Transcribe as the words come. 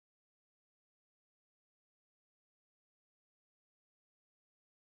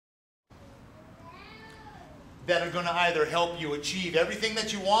that are going to either help you achieve everything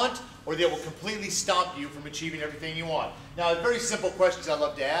that you want, or they will completely stop you from achieving everything you want. Now, very simple questions I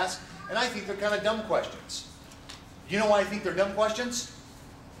love to ask, and I think they're kind of dumb questions. You know why I think they're dumb questions?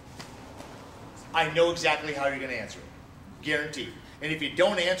 I know exactly how you're going to answer it. Guaranteed. And if you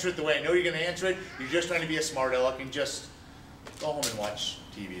don't answer it the way I know you're going to answer it, you're just trying to be a smart aleck and just go home and watch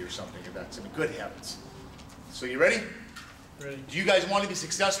TV or something. If that's, I mean, good heavens. So you ready? Ready. Do you guys want to be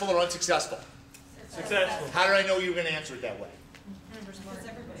successful or unsuccessful? Successful. How did I know you were going to answer it that way?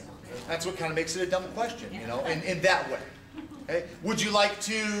 That's what kind of makes it a dumb question, you know, in that way. Okay? Would you like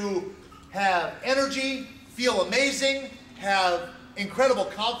to have energy, feel amazing, have incredible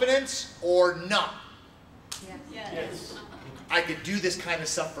confidence, or not? Yes. I could do this kind of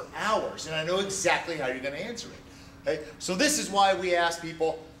stuff for hours, and I know exactly how you're going to answer it. Okay? So this is why we ask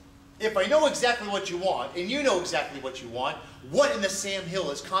people, if I know exactly what you want, and you know exactly what you want, what in the Sam Hill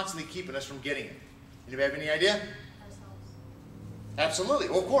is constantly keeping us from getting it? Anybody have any idea? Absolutely.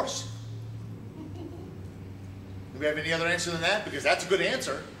 Well, of course. Do we have any other answer than that? Because that's a good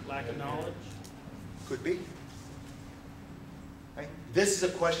answer. Lack of knowledge. Could be. Right? This is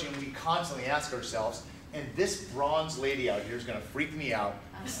a question we constantly ask ourselves, and this bronze lady out here is going to freak me out.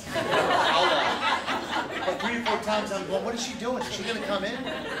 How long? But 3 or 4 times I'm going, what is she doing? Is she going to come in?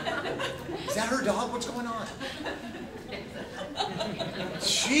 Is that her dog? What's going on?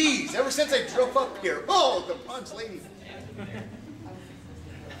 Jeez, ever since I drove up here, oh, the bronze lady.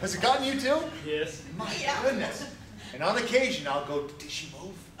 Has it gotten you too? Yes. My goodness. And on occasion, I'll go, did she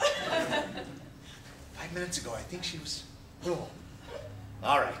move? 5 minutes ago, I think she was, oh.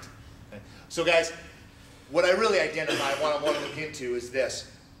 All right. So guys, what I really identify, what I want to look into is this.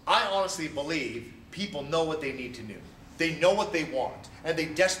 I honestly believe people know what they need to know. They know what they want, and they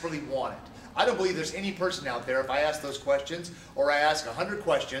desperately want it. I don't believe there's any person out there, if I ask those questions, or I ask 100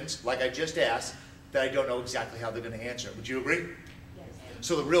 questions, like I just asked, that I don't know exactly how they're going to answer it. Would you agree? Yes.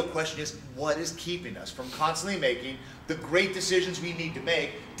 So the real question is, what is keeping us from constantly making the great decisions we need to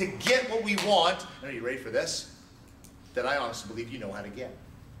make to get what we want? And are you ready for this? That I honestly believe you know how to get.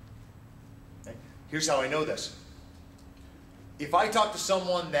 Okay? Here's how I know this. If I talk to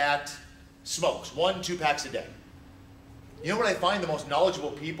someone that smokes 1-2 packs a day, you know what I find the most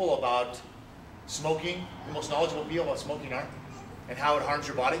knowledgeable people about smoking, the most knowledgeable people about smoking are? And how it harms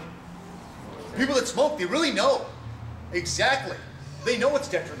your body? People that smoke, they really know. Exactly. They know it's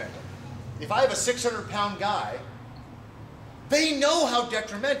detrimental. If I have a 600-pound guy, they know how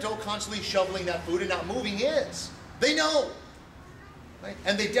detrimental constantly shoveling that food and not moving is. They know. Right?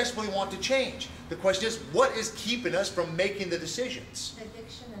 And they desperately want to change. The question is, what is keeping us from making the decisions?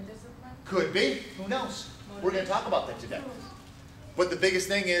 Addiction and discipline? Could be. Who knows? We're going to talk about that today. But the biggest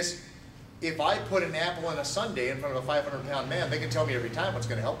thing is, if I put an apple and a sundae in front of a 500-pound man, they can tell me every time what's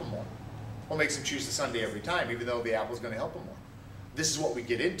going to help him more. What makes him choose the sundae every time, even though the apple is going to help him more? This is what we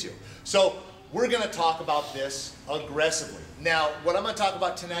get into. So we're going to talk about this aggressively. Now, what I'm going to talk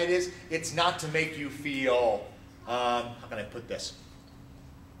about tonight is, it's not to make you feel, how can I put this?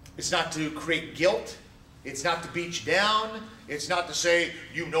 It's not to create guilt. It's not to beat you down. It's not to say,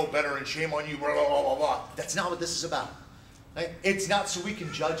 you know better and shame on you, blah, blah, blah, blah, blah. That's not what this is about. Right? It's not so we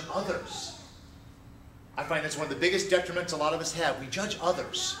can judge others. I find that's one of the biggest detriments a lot of us have. We judge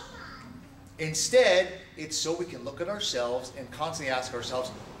others. Instead, it's so we can look at ourselves and constantly ask ourselves,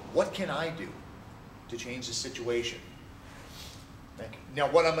 what can I do to change the situation? Now,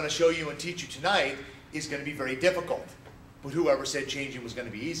 what I'm going to show you and teach you tonight is going to be very difficult. But whoever said changing was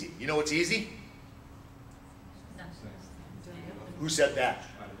going to be easy? You know what's easy? Who said that?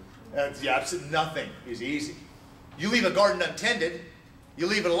 Yeah, absolutely nothing is easy. You leave a garden untended, you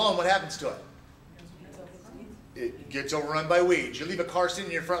leave it alone, what happens to it? It gets overrun by weeds. You leave a car sitting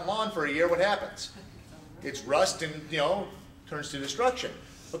in your front lawn for a year, what happens? It's rust and, you know, turns to destruction.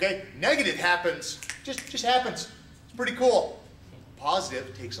 Okay, negative happens, just happens. It's pretty cool.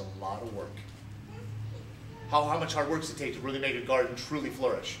 Positive takes a lot of work. How much hard work does it take to really make a garden truly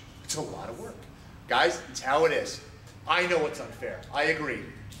flourish? It's a lot of work. Guys, it's how it is. I know it's unfair. I agree.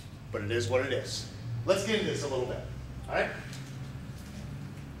 But it is what it is. Let's get into this a little bit. All right?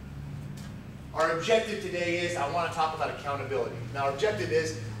 Our objective today is, I want to talk about accountability. Now, our objective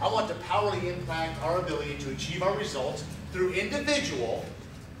is, I want to powerfully impact our ability to achieve our results through individual,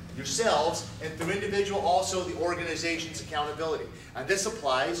 yourselves, and through individual, also the organization's accountability. And this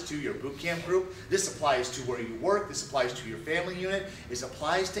applies to your boot camp group. This applies to where you work. This applies to your family unit. This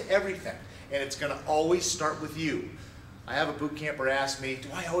applies to everything. And it's going to always start with you. I have a boot camper ask me, do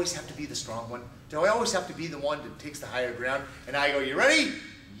I always have to be the strong one? Do I always have to be the one that takes the higher ground? And I go, you ready?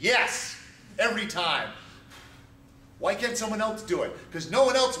 Yes! Every time. Why can't someone else do it? Because no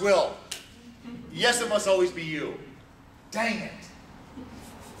one else will. Yes, it must always be you. Dang it.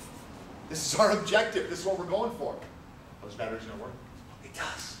 This is our objective. This is what we're going for. Those batteries don't work? It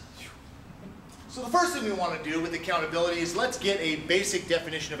does. So the first thing we want to do with accountability is let's get a basic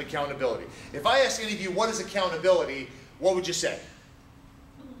definition of accountability. If I ask any of you what is accountability, what would you say?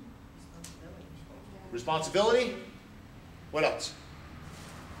 Responsibility? What else?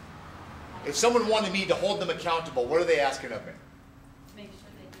 If someone wanted me to hold them accountable, what are they asking of me? Make sure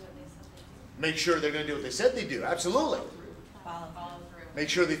they do what they said they do. Make sure they're going to do what they said they do. Absolutely. Follow through. Make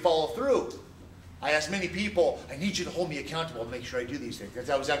sure they follow through. I ask many people, I need you to hold me accountable and make sure I do these things.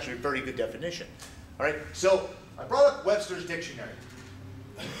 That was actually a very good definition. All right, so I brought up Webster's Dictionary.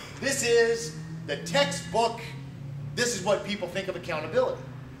 This is the textbook. This is what people think of accountability.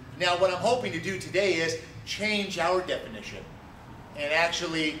 Now, what I'm hoping to do today is change our definition and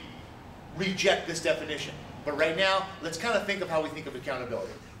actually reject this definition. But right now, let's kind of think of how we think of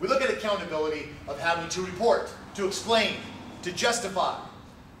accountability. We look at accountability of having to report, to explain, to justify,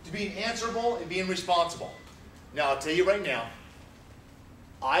 to being answerable and being responsible. Now, I'll tell you right now,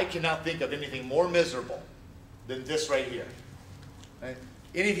 I cannot think of anything more miserable than this right here. Right?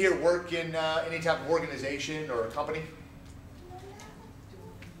 Any of you here work in any type of organization or a company?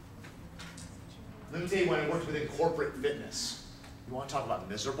 Let me tell you, when I worked within corporate fitness, you want to talk about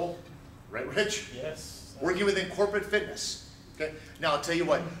miserable? Right, Rich? Yes. Working within corporate fitness. Okay? Now, I'll tell you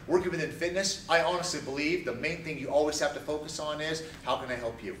what, working within fitness, I honestly believe the main thing you always have to focus on is, how can I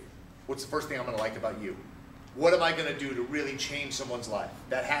help you? What's the first thing I'm going to like about you? What am I going to do to really change someone's life?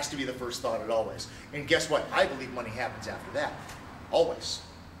 That has to be the first thought at always. And guess what? I believe money happens after that. Always.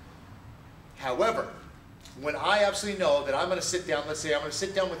 However, when I absolutely know that I'm going to sit down, let's say I'm going to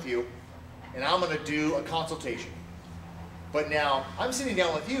sit down with you, and I'm going to do a consultation. But now, I'm sitting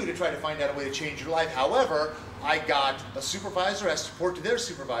down with you to try to find out a way to change your life. However, I got a supervisor, I have to report to their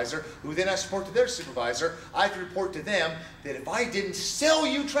supervisor, who then has to report to their supervisor. I have to report to them that if I didn't sell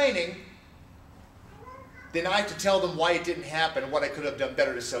you training, then I have to tell them why it didn't happen and what I could have done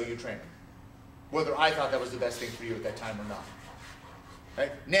better to sell you training. Whether I thought that was the best thing for you at that time or not.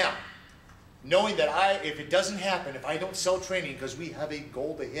 Okay? Now, knowing that if it doesn't happen, if I don't sell training because we have a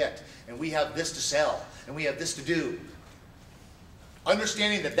goal to hit, and we have this to sell, and we have this to do,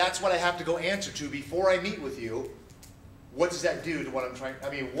 understanding that that's what I have to go answer to before I meet with you, what does that do to what I'm trying,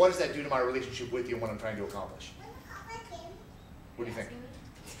 what does that do to my relationship with you and what I'm trying to accomplish? What do you think?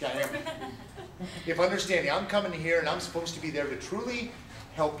 Yeah, I am. If understanding, I'm coming here and I'm supposed to be there to truly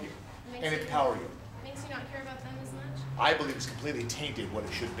help you and empower you. Makes you not care about them as much? I believe it's completely tainted what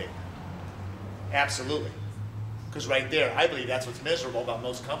it should be. Absolutely. Because right there, I believe that's what's miserable about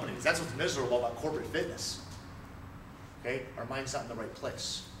most companies. That's what's miserable about corporate fitness. Okay? Our mind's not in the right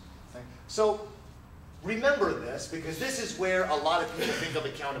place. Okay? So, remember this, because this is where a lot of people think of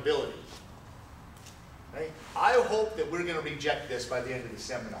accountability. Okay? I hope that we're going to reject this by the end of the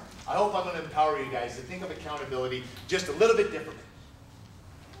seminar. I hope I'm going to empower you guys to think of accountability just a little bit differently.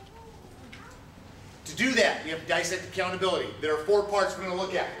 To do that, we have to dissect accountability. There are 4 parts we're going to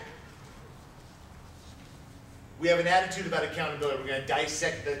look at. We have an attitude about accountability. We're going to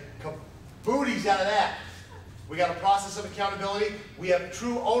dissect the booties out of that. We got a process of accountability. We have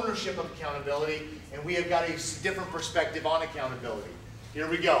true ownership of accountability. And we have got a different perspective on accountability. Here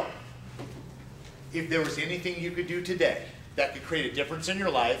we go. If there was anything you could do today that could create a difference in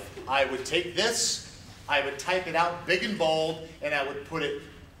your life, I would take this, I would type it out big and bold, and I would put it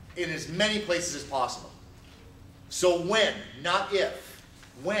in as many places as possible. So when, not if,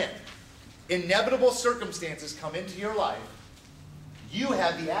 when inevitable circumstances come into your life, you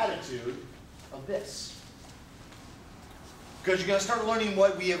have the attitude of this. Because you're going to start learning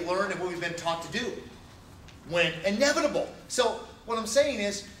what we have learned and what we've been taught to do. When inevitable. So what I'm saying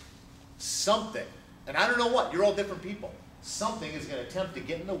is something, and I don't know what, you're all different people. Something is going to attempt to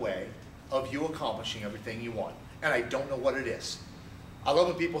get in the way of you accomplishing everything you want. And I don't know what it is. I love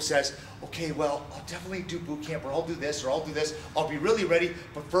when people says, okay, well, I'll definitely do boot camp, or I'll do this, or I'll do this. I'll be really ready,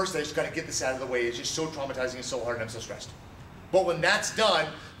 but first I just got to get this out of the way. It's just so traumatizing and so hard, and I'm so stressed. But when that's done,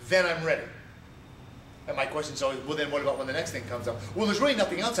 then I'm ready. And my question is always, well, then what about when the next thing comes up? Well, there's really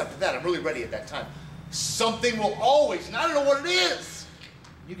nothing else after that. I'm really ready at that time. Something will always, and I don't know what it is.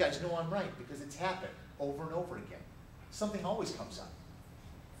 You guys know I'm right, because it's happened over and over again. Something always comes up.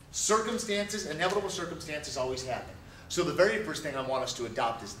 Circumstances, inevitable circumstances always happen. So the very first thing I want us to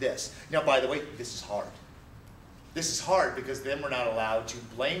adopt is this. Now, by the way, this is hard. This is hard because then we're not allowed to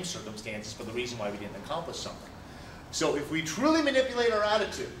blame circumstances for the reason why we didn't accomplish something. So if we truly manipulate our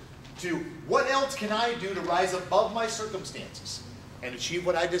attitude to what else can I do to rise above my circumstances, and achieve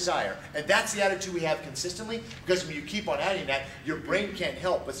what I desire. And that's the attitude we have consistently, because when you keep on adding that, your brain can't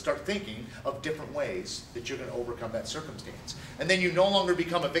help but start thinking of different ways that you're going to overcome that circumstance. And then you no longer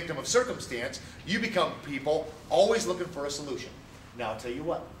become a victim of circumstance, you become people always looking for a solution. Now I'll tell you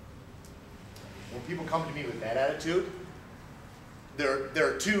what, when people come to me with that attitude, there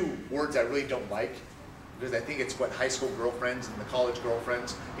are two words I really don't like, because I think it's what high school girlfriends and the college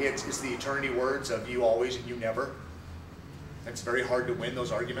girlfriends, it's the eternity words of you always and you never. It's very hard to win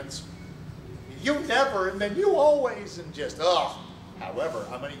those arguments. You never, and then you always, and just, ugh. However,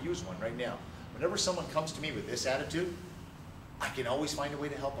 I'm going to use one right now. Whenever someone comes to me with this attitude, I can always find a way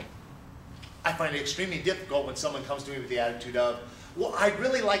to help them. I find it extremely difficult when someone comes to me with the attitude of, well, I'd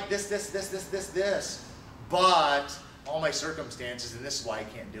really like this, but all my circumstances, and this is why I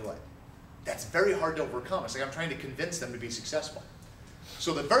can't do it. That's very hard to overcome. It's like I'm trying to convince them to be successful.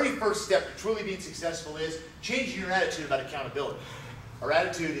 So the very first step to truly being successful is changing your attitude about accountability. Our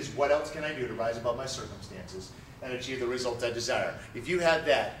attitude is, what else can I do to rise above my circumstances and achieve the results I desire? If you have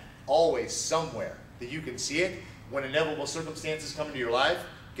that always somewhere that you can see it, when inevitable circumstances come into your life,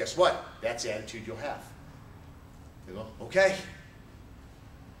 guess what? That's the attitude you'll have. You go, okay.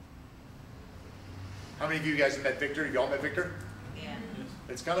 How many of you guys have met Victor? Have you all met Victor? Yeah.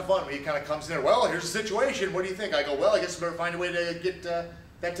 It's kind of fun when he kind of comes in there, well, here's the situation, what do you think? I go, well, I guess we better find a way to get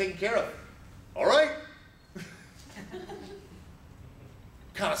that taken care of. All right.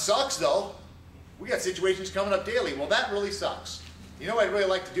 Kind of sucks, though. We got situations coming up daily. Well, that really sucks. You know what I'd really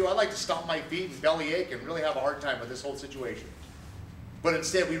like to do? I'd like to stomp my feet and bellyache and really have a hard time with this whole situation. But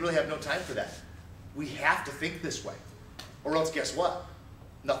instead, we really have no time for that. We have to think this way. Or else, guess what?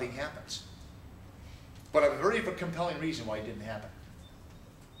 Nothing happens. But I have a very compelling reason why it didn't happen.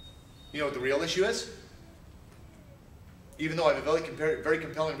 You know what the real issue is? Even though I have a very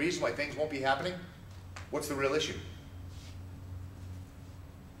compelling reason why things won't be happening, what's the real issue?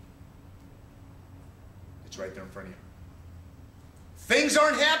 It's right there in front of you. Things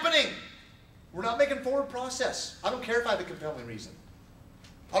aren't happening. We're not making forward process. I don't care if I have a compelling reason.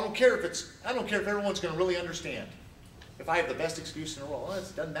 I don't care if everyone's going to really understand. If I have the best excuse in the world, well,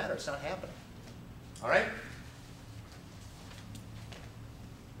 it doesn't matter. It's not happening. All right?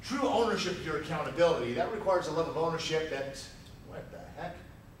 True ownership of your accountability, that requires a level of ownership that, what the heck?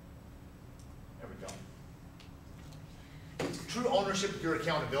 There we go. True ownership of your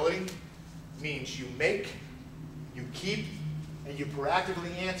accountability means you make, you keep, and you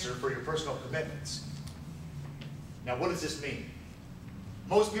proactively answer for your personal commitments. Now, what does this mean?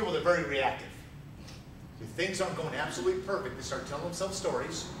 Most people are very reactive. If things aren't going absolutely perfect, they start telling themselves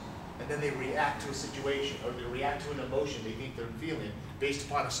stories, and then they react to a situation, or they react to an emotion they think they're feeling based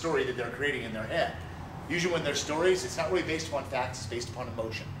upon a story that they're creating in their head. Usually when they're stories, it's not really based upon facts, it's based upon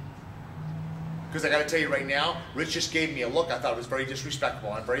emotion. Because I got to tell you right now, Rich just gave me a look I thought was very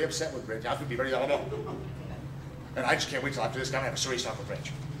disrespectful. I'm very upset with Rich. I could be very, I don't know. And I just can't wait till after this time I have a serious talk with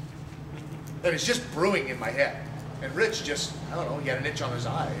Rich. And it's just brewing in my head. And Rich just, I don't know, he had an itch on his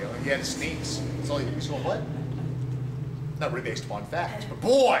eye. You know, he had a sneeze. So he's going, what? Not really based upon facts, but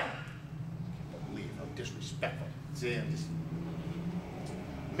boy! I can't believe how disrespectful. See,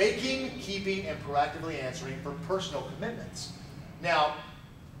 making, keeping, and proactively answering for personal commitments. Now,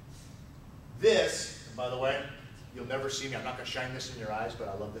 this, by the way, you'll never see me. I'm not going to shine this in your eyes, but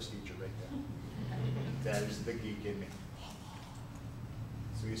I love this feature right there. That is the geek in me.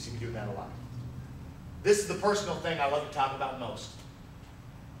 So you see me doing that a lot. This is the personal thing I love to talk about most.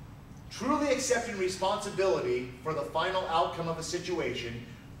 Truly accepting responsibility for the final outcome of a situation,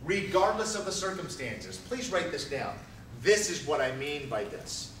 regardless of the circumstances. Please write this down. This is what I mean by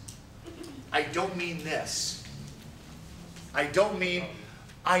this. I don't mean this. I don't mean,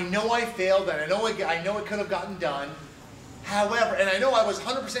 I know I failed, and I know it could have gotten done. However, and I know I was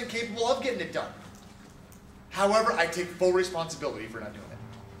 100% capable of getting it done. However, I take full responsibility for not doing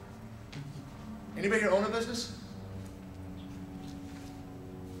it. Anybody here own a business?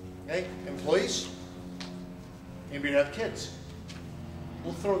 Okay, employees? Anybody have kids?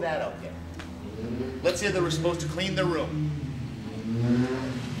 We'll throw that out there. Let's say they were supposed to clean their room.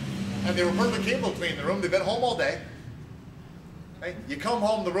 And they were perfectly capable of cleaning the room. They've been home all day. Okay? You come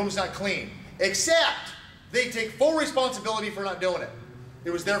home, the room's not clean. Except they take full responsibility for not doing it.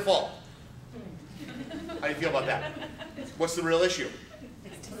 It was their fault. How do you feel about that? What's the real issue?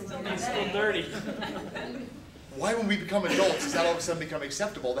 It's still dirty. Why, when we become adults, does that all of a sudden become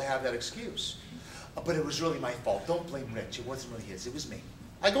acceptable to have that excuse? But it was really my fault. Don't blame Rich. It wasn't really his. It was me.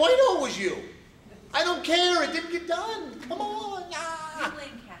 I go, I know it was you. I don't care. It didn't get done. Come on. You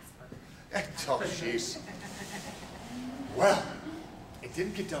blame Casper. Oh, jeez. Well, it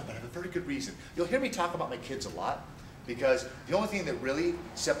didn't get done, but I have a very good reason. You'll hear me talk about my kids a lot. Because the only thing that really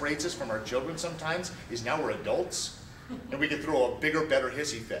separates us from our children sometimes is now we're adults and we can throw a bigger, better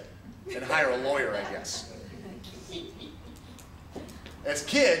hissy fit and hire a lawyer, I guess. As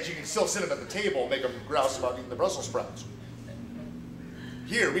kids, you can still sit them at the table and make them grouse about eating the Brussels sprouts.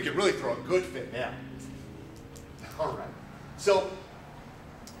 Here, we can really throw a good fit now. All right. So,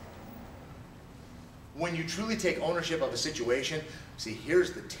 when you truly take ownership of a situation, see,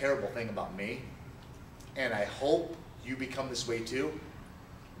 here's the terrible thing about me, and I hope you become this way too.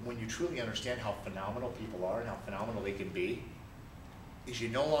 When you truly understand how phenomenal people are and how phenomenal they can be, is you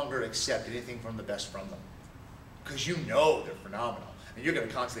no longer accept anything from the best from them. Because you know they're phenomenal, and you're going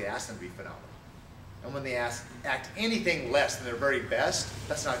to constantly ask them to be phenomenal. And when they act anything less than their very best,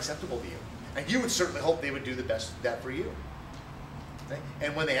 that's not acceptable to you. And you would certainly hope they would do the best that for you. Okay?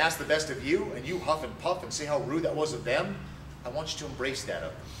 And when they ask the best of you, and you huff and puff and say how rude that was of them, I want you to embrace that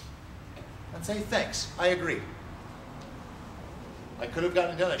of them. And say, thanks, I agree. I could have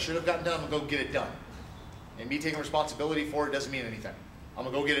gotten it done, I should have gotten it done, I'm going to go get it done. And me taking responsibility for it doesn't mean anything. I'm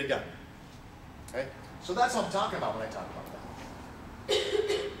going to go get it done. Okay? So that's what I'm talking about when I talk about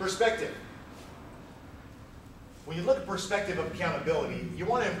that. Perspective. When you look at perspective of accountability, you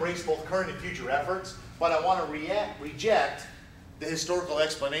want to embrace both current and future efforts, but I want to reject the historical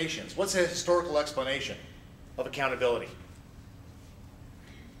explanations. What's a historical explanation of accountability?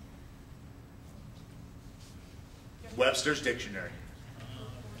 Webster's Dictionary.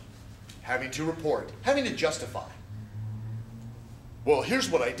 Having to report, having to justify. Well, here's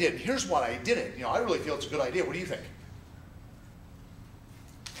what I did, here's why I did it. You know, I really feel it's a good idea. What do you think?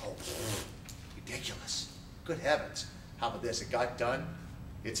 Oh, ridiculous. Good heavens. How about this? It got done.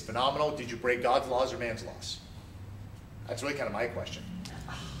 It's phenomenal. Did you break God's laws or man's laws? That's really kind of my question.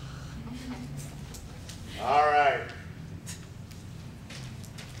 All right.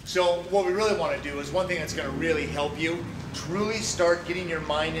 So what we really want to do is one thing that's going to really help you truly start getting your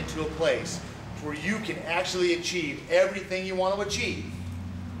mind into a place where you can actually achieve everything you want to achieve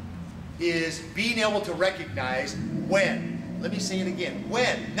is being able to recognize when. Let me say it again.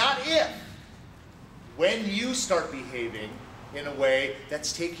 When, not if. When you start behaving in a way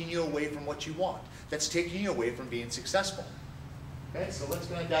that's taking you away from what you want, that's taking you away from being successful. Okay, so let's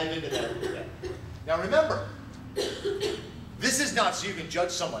go and dive into that a little bit. Now remember, this is not so you can judge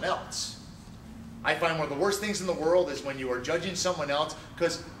someone else. I find one of the worst things in the world is when you are judging someone else,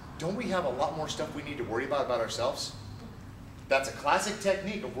 because don't we have a lot more stuff we need to worry about ourselves? That's a classic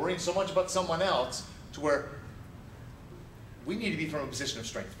technique of worrying so much about someone else to where we need to be from a position of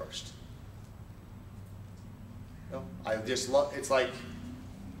strength first. You know, I just love, it's like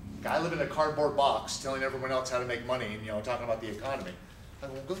a guy living in a cardboard box telling everyone else how to make money and, you know, talking about the economy. I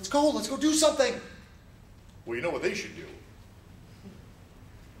go, let's go do something. Well, you know what they should do.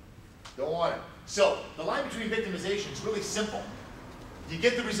 Go on it. So, the line between victimization is really simple. You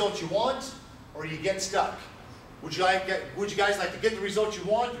get the results you want, or you get stuck. Would you guys like to get the results you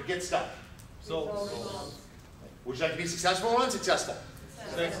want, or get stuck? So. Would you like to be successful or unsuccessful?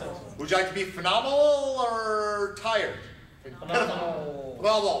 Successful. Would you like to be phenomenal or tired? Phenomenal.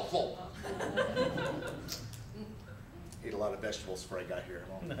 Phenomenal. Ate a lot of vegetables before I got here.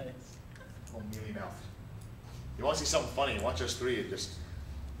 Nice. Oh, mealy mouth. You want to see something funny? Watch us three and just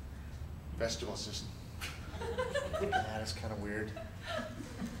vegetables. Just that is kind of weird.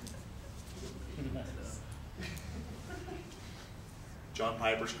 John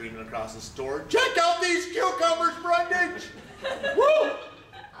Piper screaming across the store, check out these cucumbers, Brundage! Woo!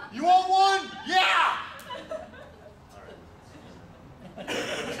 You want one? Yeah! All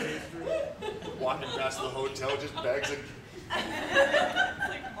right. Walking past the hotel, just bags of...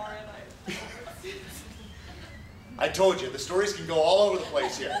 I told you, the stories can go all over the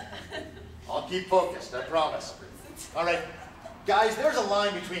place here. I'll keep focused, I promise. All right, guys, there's a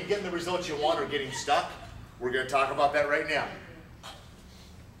line between getting the results you want or getting stuck. We're going to talk about that right now.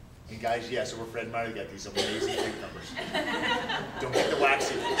 And guys, yes, over Fred Meyer, get these amazing cucumbers. Don't get the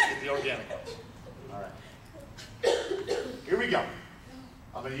waxy ones, get the organic ones. All right. Here we go.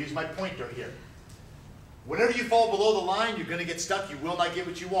 I'm going to use my pointer here. Whenever you fall below the line, you're going to get stuck. You will not get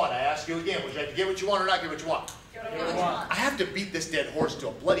what you want. I ask you again, would you like to get what you want or not get what you want? Get what you want. I have to beat this dead horse to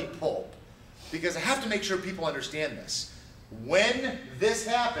a bloody pulp because I have to make sure people understand this. When this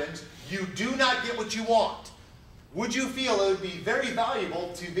happens, you do not get what you want. Would you feel it would be very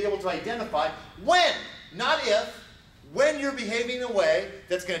valuable to be able to identify when, not if, when you're behaving in a way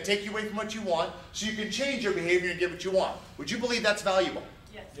that's going to take you away from what you want so you can change your behavior and get what you want? Would you believe that's valuable?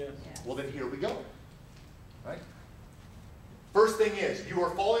 Yes. Yes. Well, then here we go. Right? First thing is, you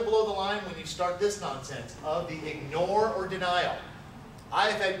are falling below the line when you start this nonsense of the ignore or denial. I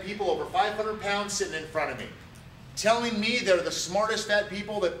have had people over 500 pounds sitting in front of me. telling me they're the smartest fat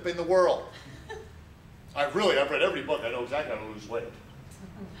people in the world. I've read every book. I know exactly how to lose weight.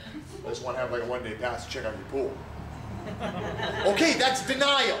 I just want to have like a one-day pass to check out your pool. Okay, that's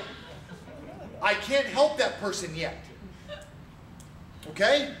denial. I can't help that person yet.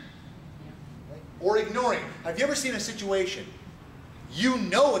 Okay? Or ignoring. Have you ever seen a situation, you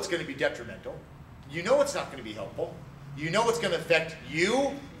know it's going to be detrimental, you know it's not going to be helpful, you know it's going to affect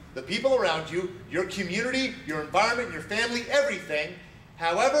you, the people around you, your community, your environment, your family, everything.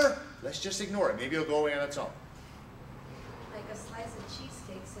 However, let's just ignore it. Maybe it'll go away on its own. Like a slice of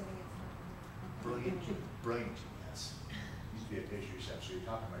cheesecake sitting in front Brilliant. Brilliant. Yes. Used to be a pastry chef, so you're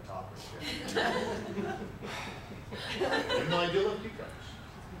talking my talk right there. Even though I do love cucumbers.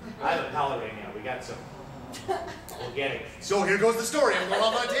 I have a palate right now. We got some organic. So here goes the story. I'm going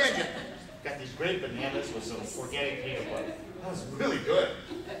off on a tangent. Got these great bananas with some organic peanut butter. That was really good.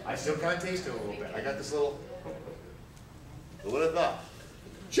 I still kind of taste it a little bit. I got this little. Who would have thought?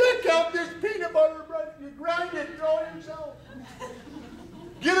 Check out this peanut butter bread. You grind it and throw it yourself.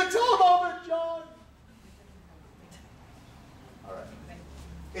 Get a ton of it, John. All right.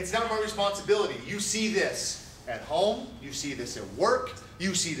 It's not my responsibility. You see this at home. You see this at work.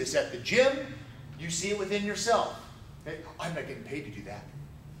 You see this at the gym. You see it within yourself. Okay? I'm not getting paid to do that.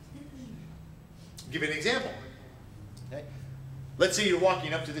 I'll give you an example. Okay? Let's say you're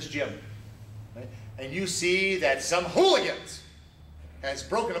walking up to this gym, okay, and you see that some hooligans has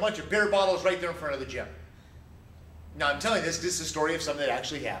broken a bunch of beer bottles right there in front of the gym. Now I'm telling you this is a story of something that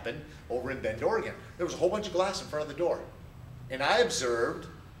actually happened over in Bend, Oregon. There was a whole bunch of glass in front of the door. And I observed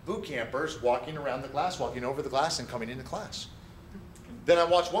boot campers walking around the glass, walking over the glass and coming into class. Then I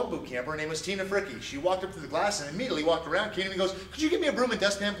watched one boot camper, her name was Tina Fricky. She walked up to the glass and immediately walked around, came to me and goes, could you give me a broom and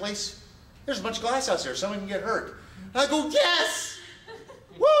dustpan, please? There's a bunch of glass out there, someone can get hurt. And I go, yes!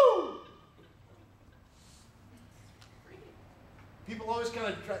 Woo! People always kind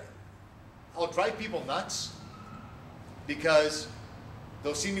of I'll drive people nuts because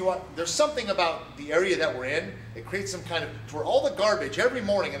they'll see me walk. There's something about the area that we're in. It creates some kind of, where all the garbage every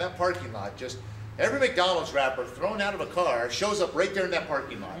morning in that parking lot, just every McDonald's wrapper thrown out of a car shows up right there in that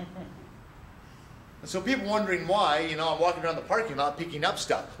parking lot. And so people wondering why, I'm walking around the parking lot picking up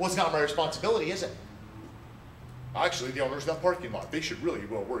stuff. Well, it's not my responsibility, is it? Actually, the owners of that parking lot, they should really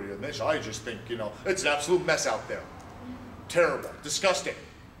well worry on this. I just think, it's an absolute mess out there. Terrible, disgusting.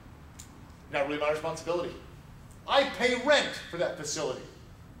 Not really my responsibility. I pay rent for that facility.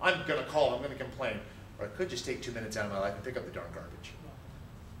 I'm going to call, I'm going to complain. Or I could just take 2 minutes out of my life and pick up the darn garbage.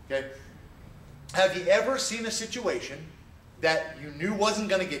 Okay? Have you ever seen a situation that you knew wasn't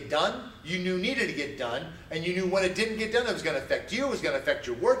going to get done, you knew needed to get done, and you knew when it didn't get done, it was going to affect you, it was going to affect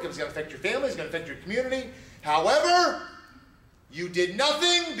your work, it was going to affect your family, it was going to affect your community. However, you did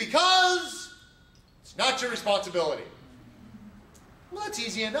nothing because it's not your responsibility. Well, that's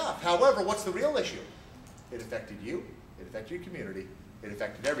easy enough. However, what's the real issue? It affected you, it affected your community, it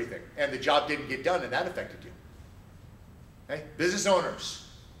affected everything. And the job didn't get done, and that affected you. Okay? Business owners,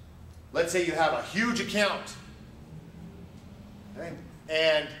 let's say you have a huge account, okay,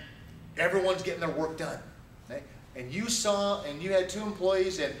 and everyone's getting their work done. Okay? And you had 2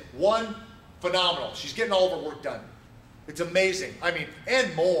 employees, and one, phenomenal. She's getting all of her work done. It's amazing. I mean,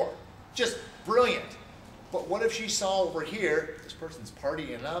 and more. Just brilliant. But what if she saw over here, this person's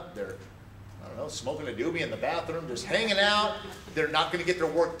partying up, they're, I don't know, smoking a doobie in the bathroom, just hanging out, they're not going to get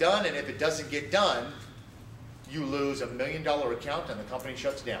their work done, and if it doesn't get done, you lose $1 million account and the company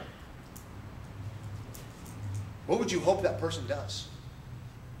shuts down. What would you hope that person does?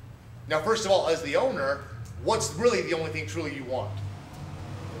 Now, first of all, as the owner, what's really the only thing truly you want?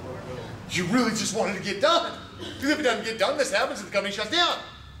 You really just want it to get done. Because if it doesn't get done, this happens and the company shuts down.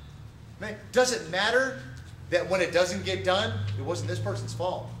 Does it matter that when it doesn't get done, it wasn't this person's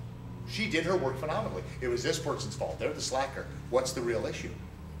fault? She did her work phenomenally. It was this person's fault. They're the slacker. What's the real issue?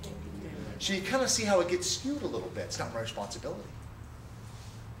 So you kind of see how it gets skewed a little bit. It's not my responsibility.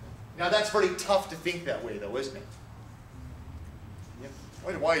 Now that's very tough to think that way, though, isn't it? Yeah.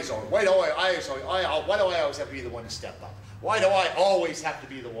 Why do I always have to be the one to step up? Why do I always have to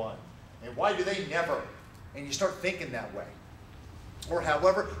be the one? And why do they never? And you start thinking that way. Or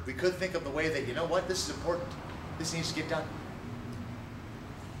however, we could think of the way that, you know what, this is important. This needs to get done.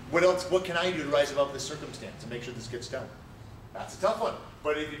 What else, what can I do to rise above this circumstance and make sure this gets done? That's a tough one.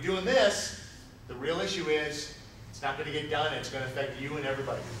 But if you're doing this, the real issue is it's not going to get done and it's going to affect you and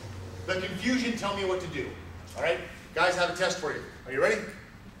everybody. The confusion, tell me what to do. All right? Guys, I have a test for you. Are you ready?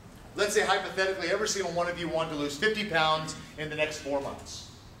 Let's say hypothetically every single one of you want to lose 50 pounds in the next 4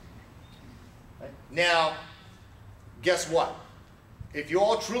 months. Right? Now, guess what? If you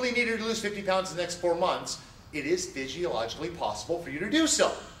all truly needed to lose 50 pounds in the next 4 months, it is physiologically possible for you to do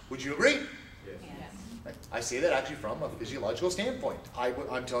so. Would you agree? Yes. I say that actually from a physiological standpoint.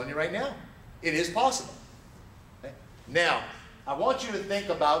 I'm telling you right now, it is possible. Okay? Now, I want you to think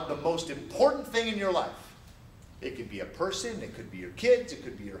about the most important thing in your life. It could be a person, it could be your kids, it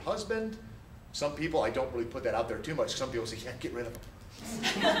could be your husband. Some people, I don't really put that out there too much. Some people say, yeah, get rid of them.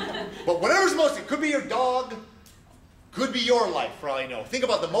 But whatever's most, it could be your dog, could be your life for all I know. Think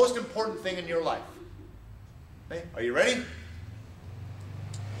about the most important thing in your life. Okay? Are you ready?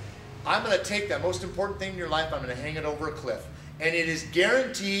 I'm going to take that most important thing in your life, I'm going to hang it over a cliff. And it is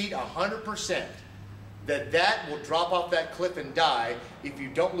guaranteed 100% that that will drop off that cliff and die if you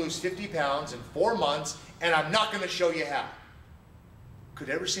don't lose 50 pounds in 4 months, and I'm not going to show you how. Could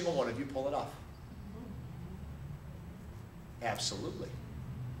every single one of you pull it off? Absolutely.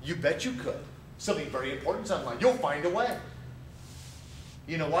 You bet you could. Something very important is on line. You'll find a way.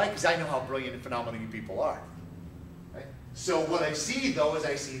 You know why? Because I know how brilliant and phenomenal you people are. Right? So what I see, though, is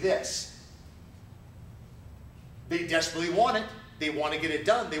I see this. They desperately want it. They want to get it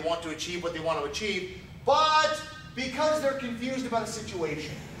done. They want to achieve what they want to achieve. But because they're confused about a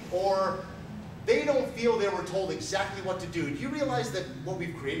situation, or they don't feel they were told exactly what to do. Do you realize that what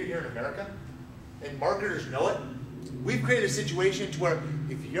we've created here in America, and marketers know it, we've created a situation to where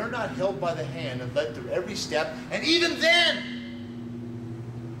if you're not held by the hand and led through every step, and even then,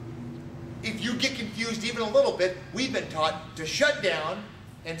 if you get confused even a little bit, we've been taught to shut down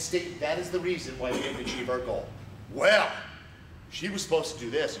and state that is the reason why we didn't achieve our goal. Well, she was supposed to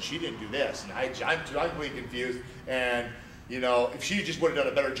do this, and she didn't do this, and I'm completely confused, and you know, if she just would have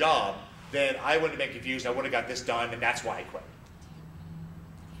done a better job, then I wouldn't have been confused, I would have got this done, and that's why I quit.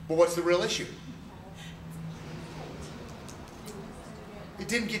 But what's the real issue? It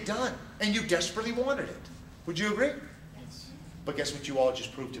didn't get done, and you desperately wanted it. Would you agree? Yes. But guess what you all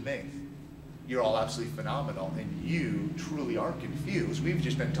just proved to me? You're all absolutely phenomenal, and you truly aren't confused. We've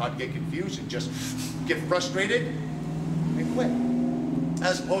just been taught to get confused and just get frustrated and quit.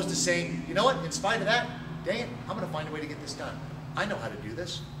 As opposed to saying, you know what, in spite of that, dang it, I'm going to find a way to get this done. I know how to do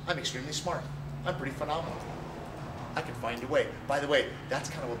this. I'm extremely smart. I'm pretty phenomenal. I can find a way. By the way, that's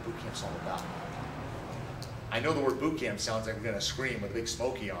kind of what boot camp's all about. I know the word boot camp sounds like we're going to scream with a big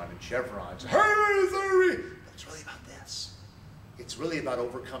smoky on and chevrons. Hey, sorry! But it's really about this. It's really about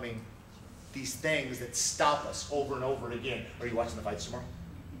overcoming these things that stop us over and over and again. Are you watching the fights tomorrow?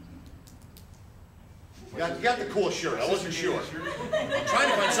 You got the cool shirt. I wasn't sure. I'm trying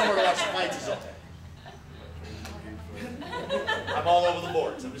to find somewhere to watch the fights. Is okay. I'm all over the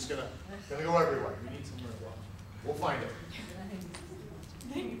boards. I'm just gonna go everywhere. We need somewhere to watch. We'll find it.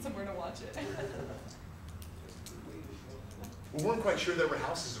 They need somewhere to watch it. We weren't quite sure there were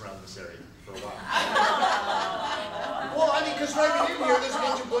houses around this area for a while. Well, I mean, because right in here, there's a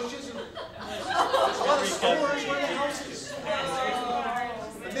bunch of bushes and there's a lot of stores right in the houses.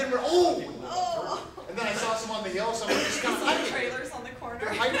 And then and then I saw some on the hill, so I'm just kind of hiding. Trailers on the corner.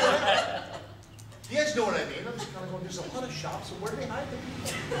 They're hiding around. You guys know what I mean? I'm just kind of going, there's a lot of shops, so where do they hide them?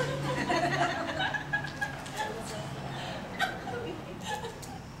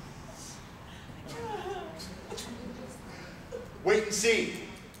 Wait and see.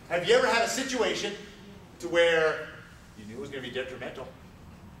 Have you ever had a situation to where you knew it was going to be detrimental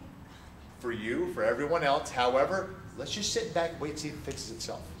for you, for everyone else? However, let's just sit back and wait and see if it fixes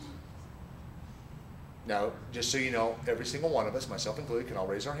itself. Now, just so you know, every single one of us, myself included, can all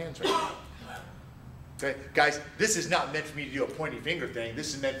raise our hands right now. Okay, guys, this is not meant for me to do a pointy finger thing.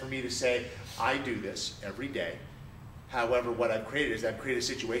 This is meant for me to say, I do this every day. However, what I've created is I've created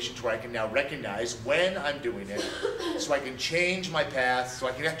situations where I can now recognize when I'm doing it, so I can change my path, so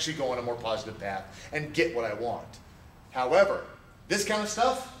I can actually go on a more positive path and get what I want. However, this kind of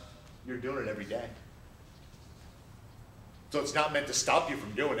stuff, you're doing it every day. So it's not meant to stop you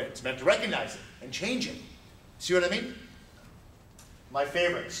from doing it. It's meant to recognize it and change it. See what I mean? My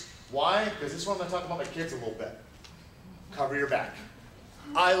favorites. Why? Because this one I'm going to talk about my kids a little bit. Cover your back.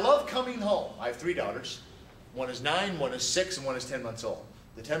 I love coming home. I have 3 daughters. One is 9, one is 6, and one is 10 months old.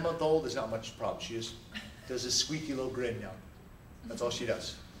 The 10-month-old is not much problem. She just does this squeaky little grin now. That's all she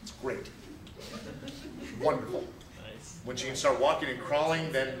does. It's great. Wonderful. Nice. When she can start walking and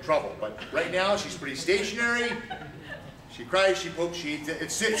crawling, then trouble. But right now, she's pretty stationary. She cries, she poops, she eats.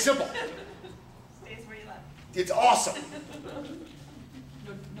 It's simple. Stays where you left. It's awesome.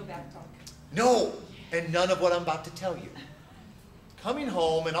 No back talk. No, and none of what I'm about to tell you. Coming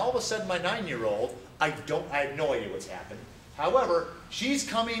home, and all of a sudden my 9-year-old, I have no idea what's happened. However, she's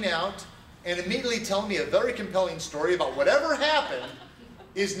coming out and immediately telling me a very compelling story about whatever happened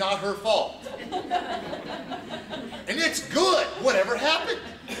is not her fault. And it's good, whatever happened.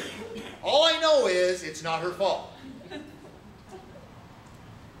 All I know is it's not her fault.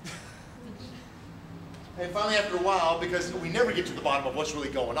 And finally, after a while, because we never get to the bottom of what's really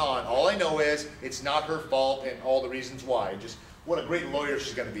going on, all I know is it's not her fault and all the reasons why. Just what a great lawyer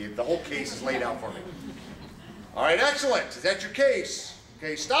she's going to be. The whole case is laid out for me. All right, excellent. Is that your case?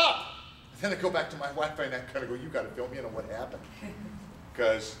 Okay, stop. Then I go back to my wife and I kind of go, you got to fill me in on what happened.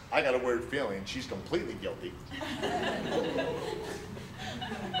 Because I got a weird feeling she's completely guilty.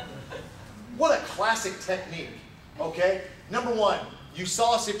 What a classic technique, okay? Number one, you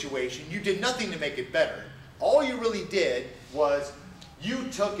saw a situation, you did nothing to make it better. All you really did was you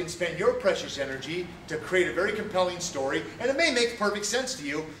took and spent your precious energy to create a very compelling story, and it may make perfect sense to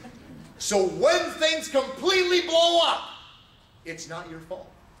you. So when things completely blow up, it's not your fault.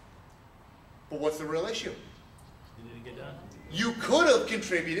 But what's the real issue? It didn't get done. You could have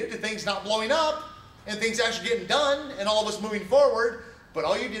contributed to things not blowing up and things actually getting done and all of us moving forward, but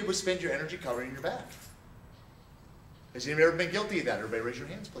all you did was spend your energy covering your back. Has anybody ever been guilty of that? Everybody raise your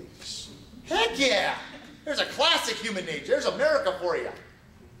hands, please. Heck yeah! There's a classic human nature. There's America for you.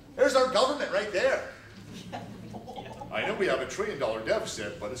 There's our government right there. I know we have $1 trillion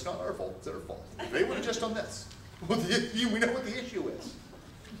deficit, but it's not our fault. It's their fault. They would have just done this. We know what the issue is.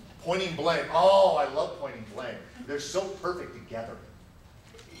 Pointing blame. Oh, I love pointing blame. They're so perfect together.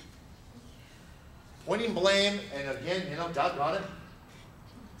 Pointing blame, and again, you know, doggone it.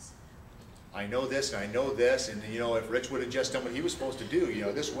 I know this, and I know this, and you know, if Rich would have just done what he was supposed to do, you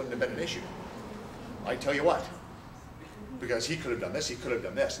know, this wouldn't have been an issue. I tell you what, because he could have done this, he could have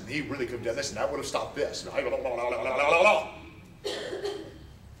done this, and he really could have done this, and that would have stopped this.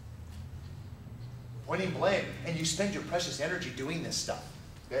 Pointing blame, and you spend your precious energy doing this stuff.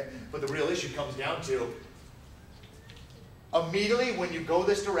 Okay? But the real issue comes down to immediately when you go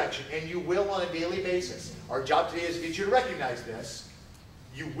this direction, and you will on a daily basis. Our job today is to get you to recognize this.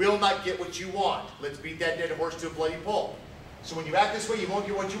 You will not get what you want. Let's beat that dead horse to a bloody pulp. So when you act this way, you won't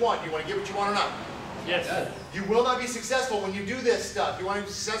get what you want. Do you want to get what you want or not? Yes. You will not be successful when you do this stuff. You want to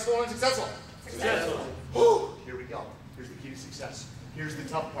be successful or unsuccessful? Successful. Here we go. Here's the key to success. Here's the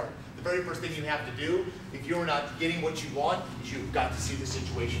tough part. The very first thing you have to do, if you're not getting what you want, is you've got to see the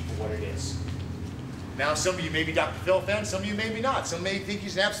situation for what it is. Now, some of you may be Dr. Phil fans, some of you may be not. Some may think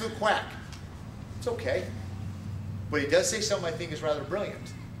he's an absolute quack. It's okay. But he does say something I think is rather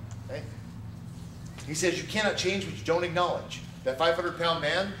brilliant. Okay? He says you cannot change what you don't acknowledge. That 500-pound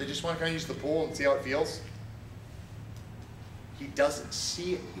man that just want to kind of use the pool and see how it feels, he doesn't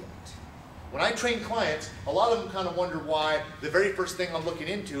see it yet. When I train clients, a lot of them kind of wonder why the very first thing I'm looking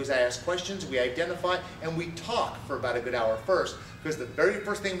into is I ask questions, we identify, and we talk for about a good hour first. Because the very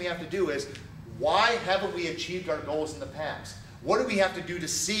first thing we have to do is, why haven't we achieved our goals in the past? What do we have to do to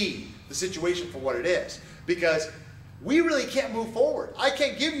see the situation for what it is? Because we really can't move forward. I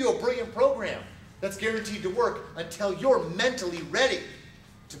can't give you a brilliant program that's guaranteed to work until you're mentally ready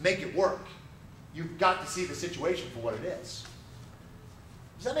to make it work. You've got to see the situation for what it is.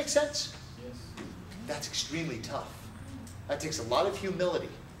 Does that make sense? Yes. That's extremely tough. That takes a lot of humility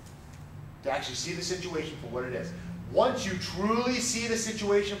to actually see the situation for what it is. Once you truly see the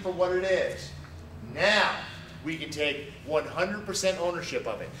situation for what it is, now we can take 100% ownership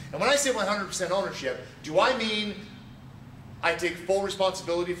of it. And when I say 100% ownership, do I mean I take full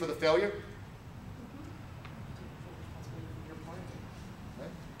responsibility for the failure? Right?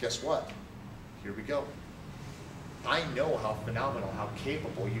 Guess what? Here we go. I know how phenomenal, how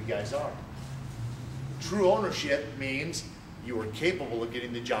capable you guys are. True ownership means you are capable of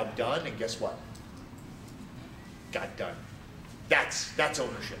getting the job done, and guess what? Got done. That's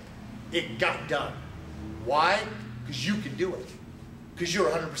ownership. It got done. Why? Because you can do it. Because you're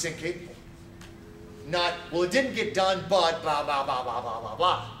 100% capable. Not, well, it didn't get done, but blah, blah, blah, blah, blah, blah,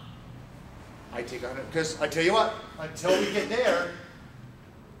 blah. I take 100, because I tell you what, until we get there,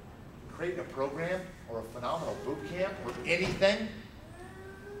 creating a program or a phenomenal boot camp or anything,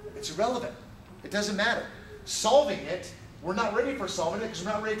 it's irrelevant. It doesn't matter. Solving it, we're not ready for solving it because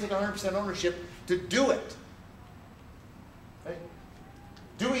we're not ready to take 100% ownership to do it. Okay?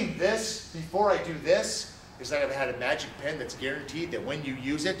 Doing this before I do this is like I've had a magic pen that's guaranteed that when you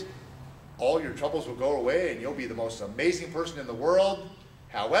use it, all your troubles will go away and you'll be the most amazing person in the world.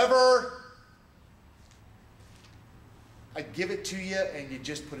 However, I give it to you and you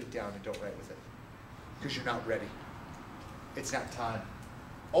just put it down and don't write with it because you're not ready. It's not time.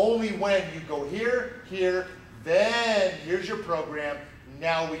 Only when you go here, here, then here's your program,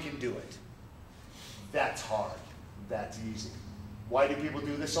 now we can do it. That's hard. That's easy. Why do people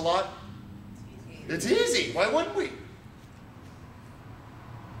do this a lot? It's easy. Why wouldn't we?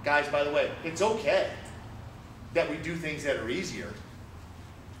 Guys, by the way, it's okay that we do things that are easier.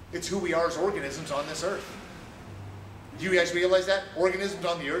 It's who we are as organisms on this earth. Do you guys realize that? Organisms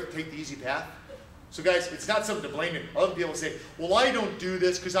on the earth take the easy path. So guys, it's not something to blame it. Other people say, well, I don't do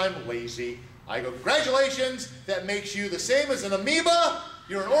this because I'm lazy. I go, congratulations, that makes you the same as an amoeba.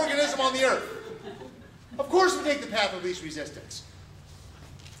 You're an organism on the earth. Of course we take the path of least resistance.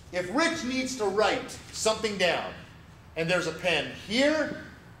 If Rich needs to write something down, and there's a pen here,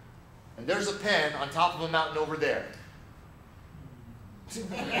 and there's a pen on top of a mountain over there.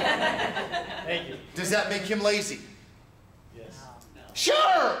 Thank you. Does that make him lazy? Yes.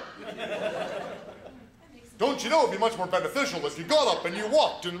 Sure! Don't you know it'd be much more beneficial if you got up and you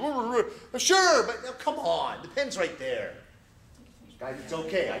walked and... Sure, but now, come on, the pen's right there. Guys, it's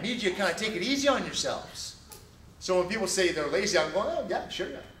okay. I need you to kind of take it easy on yourselves. So when people say they're lazy, I'm going, oh, yeah, sure,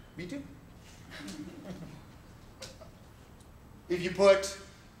 yeah, me too. If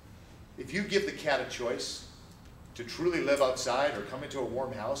you give the cat a choice to truly live outside or come into a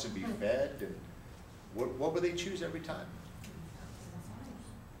warm house and be fed, and what would they choose every time?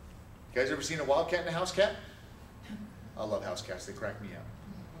 You guys ever seen a wild cat and a house cat? I love house cats. They crack me up.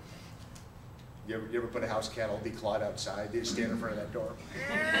 You ever put a house cat all declawed outside? They just stand in front of that door.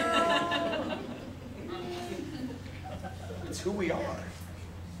 It's who we are.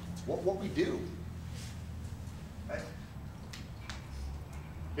 It's what we do. Right?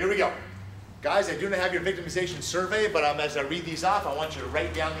 Here we go. Guys, I do not have your victimization survey, but as I read these off, I want you to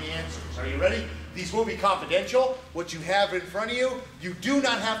write down the answers. Are you ready? These will be confidential. What you have in front of you, you do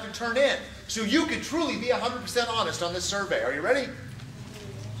not have to turn in. So you can truly be 100% honest on this survey. Are you ready?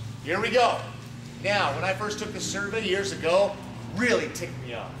 Here we go. Now, when I first took this survey years ago, really ticked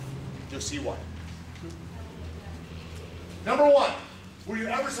me off. You'll see why. Number one, were you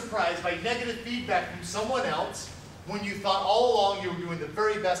ever surprised by negative feedback from someone else when you thought all along you were doing the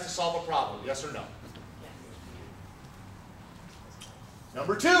very best to solve a problem? Yes or no?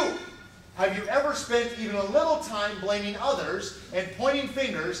 Number two, have you ever spent even a little time blaming others and pointing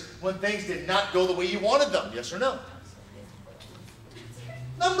fingers when things did not go the way you wanted them? Yes or no?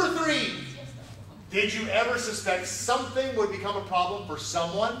 Number three, did you ever suspect something would become a problem for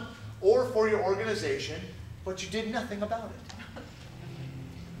someone or for your organization, but you did nothing about it?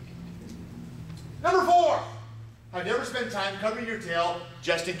 Number four, have you ever spent time covering your tail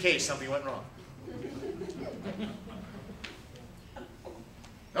just in case something went wrong?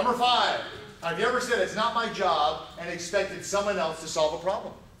 Number five, have you ever said it's not my job and expected someone else to solve a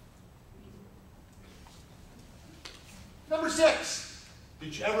problem? Number six,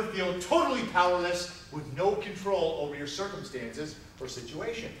 did you ever feel totally powerless with no control over your circumstances or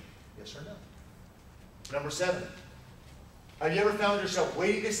situation? Yes or no? Number seven, have you ever found yourself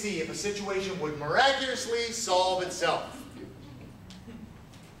waiting to see if a situation would miraculously solve itself?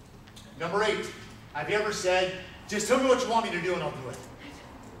 Number eight, have you ever said, just tell me what you want me to do and I'll do it?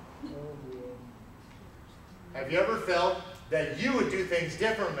 Have you ever felt that you would do things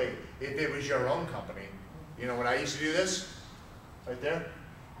differently if it was your own company? You know when I used to do this? Right there?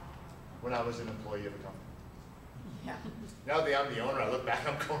 When I was an employee of a company. Yeah. Now that I'm the owner, I look back,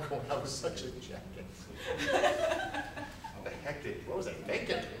 I'm going, I was such a jackass. What was I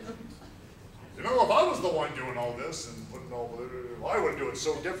thinking? You know, if I was the one doing all this, and putting all, I would do it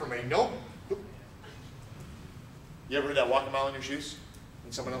so differently. Nope. You ever heard that walk a mile in your shoes?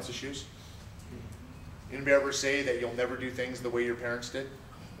 In someone else's shoes? Anybody ever say that you'll never do things the way your parents did?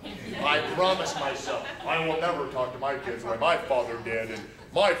 I promise myself, I will never talk to my kids the way my father did, and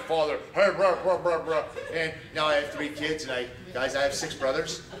my father, hey, blah, blah, blah, blah. And now I have 3 kids, and guys, I have 6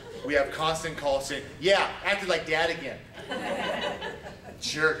 brothers. We have constant calls saying, yeah, acted like dad again.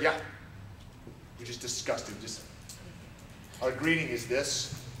 Sure, yeah. We're just disgusted. Our greeting is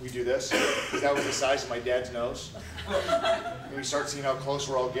this. We do this, because that was the size of my dad's nose. And we start seeing how close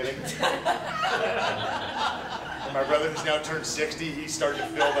we're all getting. And my brother, who's now turned 60, he's starting to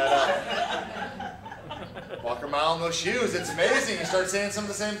fill that up. Walk a mile in those shoes. It's amazing. You start saying some of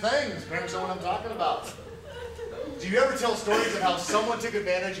the same things. Parents know what I'm talking about. Do you ever tell stories of how someone took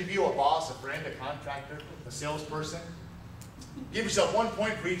advantage of you, a boss, a friend, a contractor, a salesperson? Give yourself 1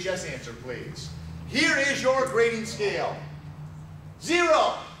 point for each yes answer, please. Here is your grading scale.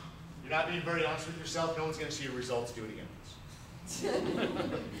 0. You're not being very honest with yourself. No one's going to see your results. Do it again, please.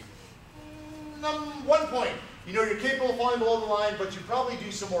 1 point. You know you're capable of falling below the line, but you probably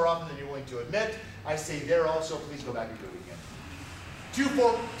do so more often than you're willing to admit. I say there also. Please go back and do it again.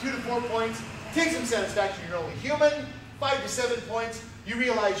 2 to 4 points. Take some satisfaction. You're only human. 5 to 7 points. You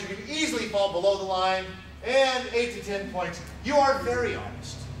realize you can easily fall below the line. And 8 to 10 points. You are very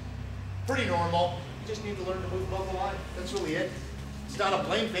honest. Pretty normal. You just need to learn to move above the line. That's really it. It's not a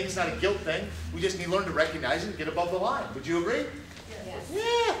blame thing. It's not a guilt thing. We just need to learn to recognize it and get above the line. Would you agree? Yes. Yes.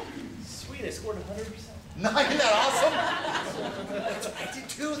 Yeah. Sweet, I scored 100%. No, isn't that awesome? I did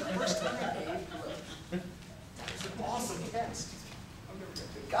too the first time I gave. It's an awesome test.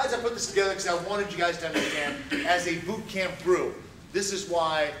 Guys, I put this together because I wanted you guys to understand, as a boot camp group, this is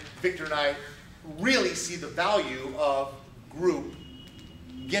why Victor and I really see the value of group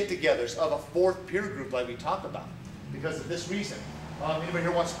get-togethers, of a fourth peer group like we talk about, because of this reason. Anybody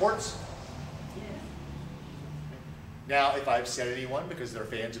here want sports? Yeah. Now, if I've said anyone because they're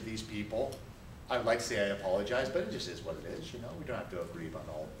fans of these people, I'd like to say I apologize, but it just is what it is. You know, we don't have to agree about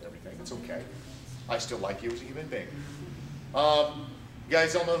everything. It's okay. I still like you as a human being. You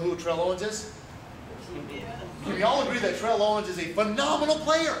guys all know who Trell Owens is? Yeah. Can we all agree that Trell Owens is a phenomenal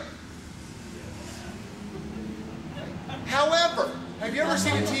player? However, have you ever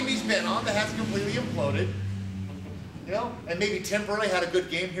seen a team he's been on that has completely imploded? You know, and maybe temporarily had a good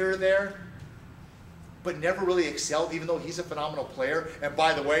game here or there, but never really excelled, even though he's a phenomenal player. And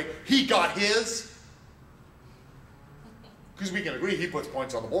by the way, he got his. Because we can agree he puts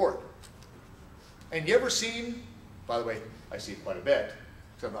points on the board. And you ever seen, by the way, I see it quite a bit,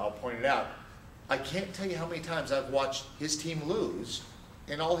 so I'll point it out. I can't tell you how many times I've watched his team lose,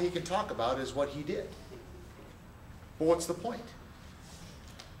 and all he can talk about is what he did. But what's the point?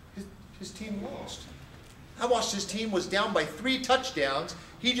 His team lost. I watched his team was down by 3 touchdowns.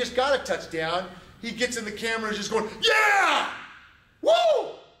 He just got a touchdown. He gets in the camera and is just going, yeah! Woo!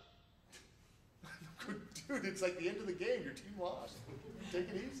 Dude, it's like the end of the game. Your team lost. Take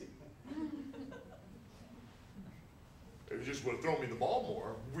it easy. If you just would have thrown me the ball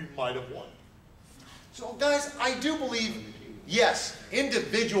more, we might have won. So guys, I do believe, yes,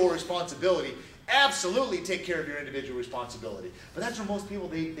 individual responsibility. Absolutely take care of your individual responsibility. But that's where most people,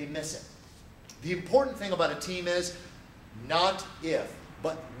 they miss it. The important thing about a team is not if,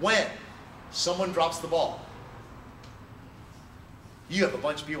 but when someone drops the ball. You have a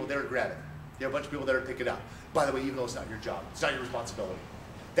bunch of people there to grab it. You have a bunch of people there to pick it up. By the way, even though it's not your job, it's not your responsibility.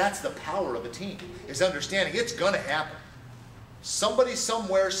 That's the power of a team, is understanding it's going to happen. Somebody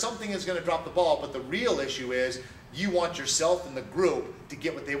somewhere, something is going to drop the ball, but the real issue is you want yourself and the group to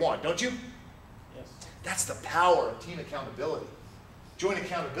get what they want, don't you? Yes. That's the power of team accountability. Joint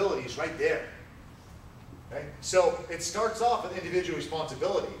accountability is right there. Okay? So it starts off with individual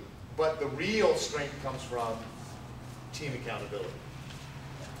responsibility, but the real strength comes from team accountability.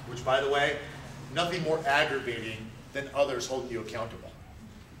 Which, by the way, nothing more aggravating than others holding you accountable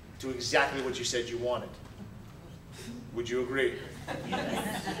to exactly what you said you wanted. Would you agree?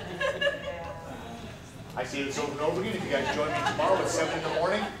 I say this over and over again. If you guys join me tomorrow at 7 in the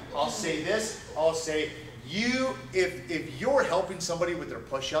morning, I'll say this. I'll say, if you're helping somebody with their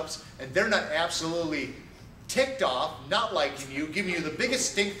push-ups and they're not absolutely ticked off, not liking you, giving you the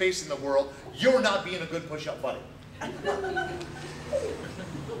biggest stink face in the world, you're not being a good push-up buddy.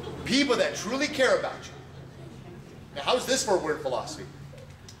 People that truly care about you. Now, how's this for a word philosophy?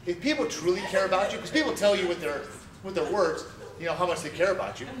 If people truly care about you, because people tell you with their words, you know, how much they care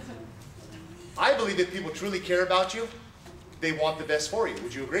about you. I believe if people truly care about you, they want the best for you.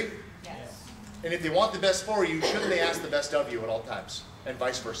 Would you agree? Yes. And if they want the best for you, shouldn't they ask the best of you at all times? And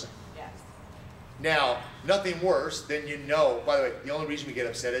vice versa. Yes. Now, nothing worse than you know, by the way, the only reason we get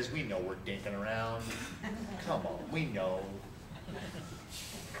upset is we know we're dinking around. Come on, we know.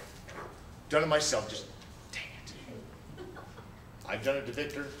 Done it myself, just, dang it. I've done it to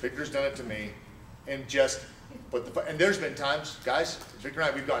Victor, Victor's done it to me, and just, and there's been times, guys, Victor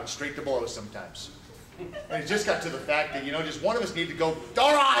and I, we've gotten straight to blows sometimes. And it just got to the fact that, you know, just one of us need to go,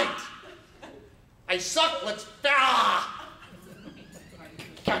 all right, I suck, let's, ah!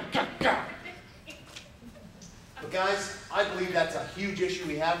 But guys, I believe that's a huge issue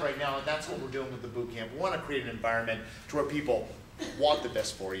we have right now, and that's what we're doing with the boot camp. We want to create an environment to where people want the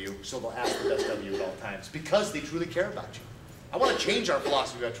best for you, so they'll ask the best of you at all times, because they truly care about you. I want to change our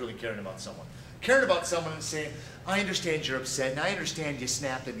philosophy about truly caring about someone. Caring about someone and saying, I understand you're upset, and I understand you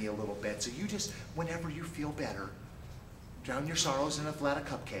snapped at me a little bit, so you just, whenever you feel better, drown your sorrows in a flat of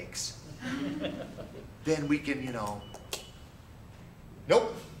cupcakes. Then we can, you know.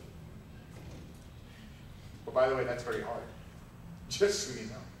 Nope. But by the way, that's very hard. Just so you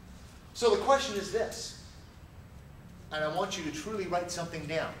know. So the question is this, and I want you to truly write something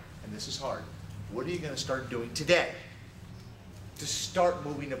down, and this is hard. What are you going to start doing today to start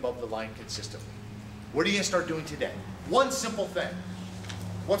moving above the line consistently? What are you going to start doing today? One simple thing.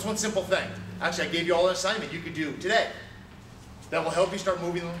 What's one simple thing? Actually, I gave you all an assignment you could do today that will help you start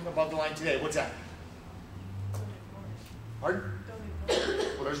moving above the line today. What's that? Pardon?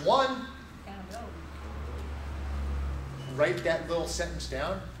 Well, there's one. Write that little sentence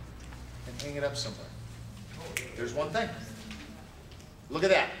down and hang it up somewhere. There's one thing. Look at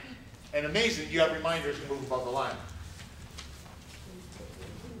that. And amazing, you have reminders to move above the line.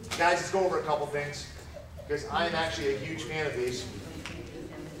 Guys, let's go over a couple things, because I'm actually a huge fan of these.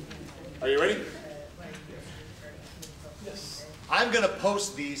 Are you ready? Yes. I'm going to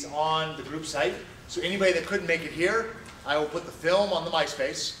post these on the group site, so anybody that couldn't make it here, I will put the film on the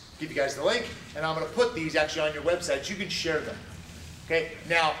MySpace, give you guys the link, and I'm going to put these actually on your website so you can share them. Okay,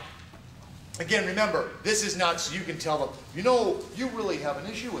 now, again, remember, this is not so you can tell them, you know, you really have an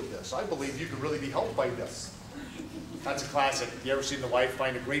issue with this. I believe you could really be helped by this. That's a classic. You ever seen the wife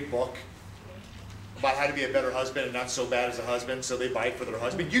find a great book about how to be a better husband and not so bad as a husband, so they buy it for their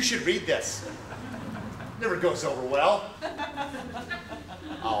husband? You should read this. Never goes over well.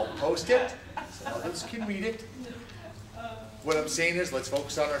 I'll post it so others can read it. What I'm saying is, let's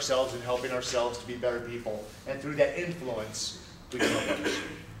focus on ourselves and helping ourselves to be better people. And through that influence, we can help others.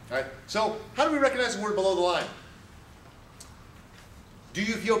 All right? So, how do we recognize the word below the line? Do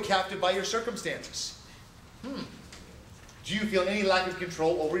you feel captive by your circumstances? Do you feel any lack of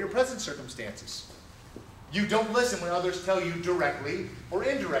control over your present circumstances? You don't listen when others tell you directly or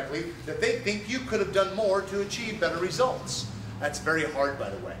indirectly that they think you could have done more to achieve better results. That's very hard, by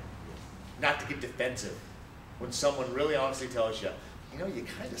the way, not to get defensive when someone really honestly tells you, you know, you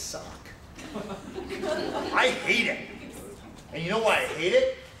kind of suck. I hate it. And you know why I hate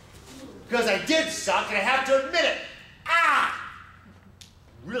it? Because I did suck and I have to admit it.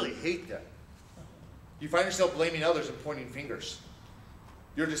 Really hate that. You find yourself blaming others and pointing fingers.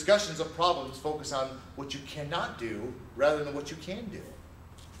 Your discussions of problems focus on what you cannot do rather than what you can do.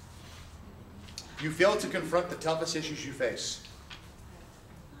 You fail to confront the toughest issues you face.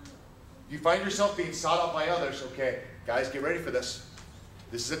 You find yourself being sought out by others. Okay, guys, get ready for this.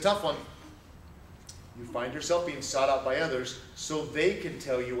 This is a tough one. You find yourself being sought out by others so they can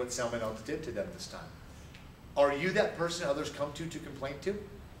tell you what someone else did to them this time. Are you that person others come to complain to?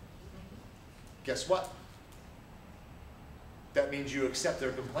 Guess what? That means you accept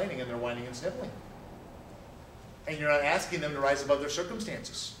their complaining and their whining and sniveling. And you're not asking them to rise above their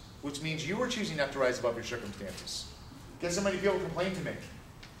circumstances, which means you are choosing not to rise above your circumstances. Guess how many people complain to me?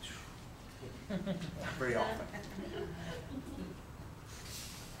 Very often.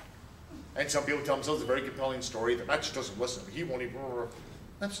 And some people tell themselves a very compelling story that just doesn't listen. He won't even.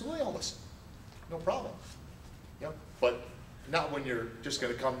 Absolutely, I'll listen. No problem. Yep. But not when you're just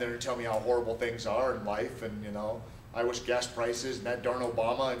going to come there and tell me how horrible things are in life, and you know, I wish gas prices and that darn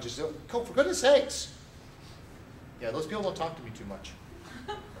Obama, and just for goodness sakes. Yeah, those people don't talk to me too much.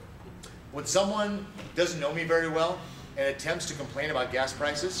 When someone doesn't know me very well and attempts to complain about gas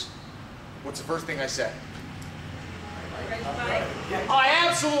prices, what's the first thing I say? I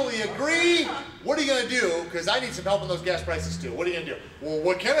absolutely agree. What are you going to do? Because I need some help on those gas prices too. What are you going to do? Well,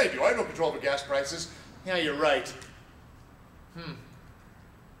 what can I do? I have no control over gas prices. Yeah, you're right.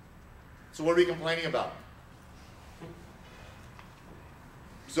 So what are we complaining about?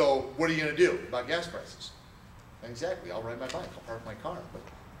 So what are you going to do about gas prices? Exactly. I'll ride my bike. I'll park my car. But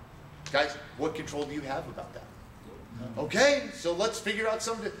guys, what control do you have about that? Okay, so let's figure out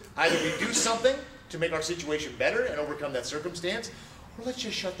something. Either we do something to make our situation better and overcome that circumstance, or let's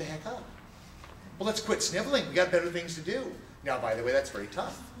just shut the heck up. Well, let's quit sniveling. We got better things to do. Now, by the way, that's very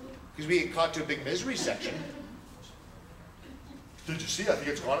tough, because we get caught to a big misery section. Did you see? I think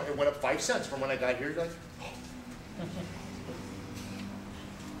it went up 5 cents from when I got here. Like, oh.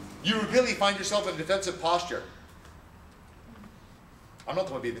 You really find yourself in a defensive posture. I'm not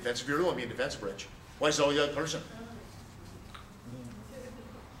the one being defensive. You're the one being defensive, Rich. Why is it always the other person?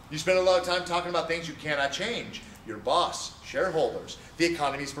 You spend a lot of time talking about things you cannot change. Your boss, shareholders, the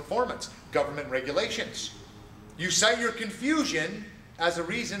economy's performance, government regulations. You cite your confusion as a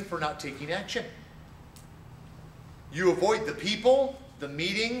reason for not taking action. You avoid the people, the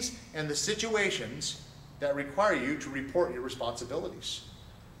meetings, and the situations that require you to report your responsibilities.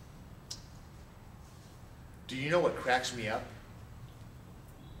 Do you know what cracks me up?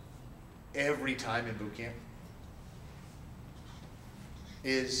 Every time in boot camp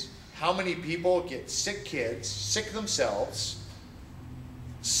is how many people get sick kids, sick themselves,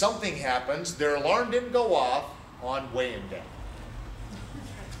 something happens, their alarm didn't go off on weighing day.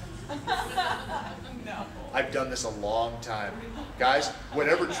 No. I've done this a long time. Guys,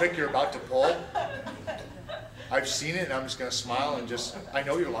 whatever trick you're about to pull, I've seen it and I'm just going to smile and just, I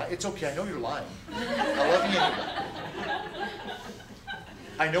know you're lying. It's okay, I know you're lying. I love you anyway.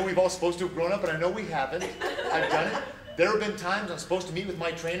 I know we've all supposed to have grown up, and I know we haven't. I've done it. There have been times I'm supposed to meet with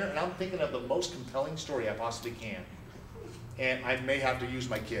my trainer, and I'm thinking of the most compelling story I possibly can. And I may have to use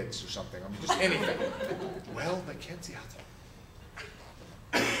my kids or something. I mean, just anything. Well, Mackenzie,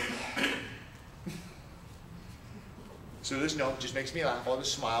 So this note just makes me laugh. I'll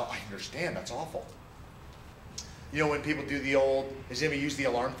just smile. I understand. That's awful. You know when people do the old, has anybody used the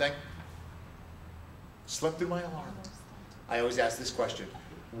alarm thing? Slept through my alarm. I always ask this question.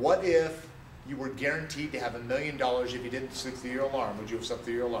 What if you were guaranteed to have $1 million if you didn't sleep through your alarm? Would you have slept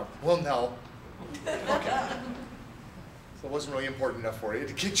through your alarm? Well, no. Okay. So it wasn't really important enough for you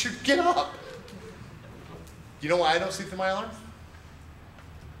to get you to get up. You know why I don't sleep through my alarm?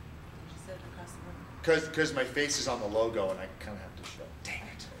 Because my face is on the logo and I kind of have to show. Dang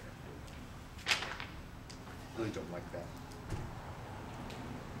it. Really don't like that.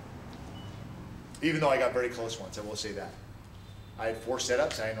 Even though I got very close once, I will say that. I had 4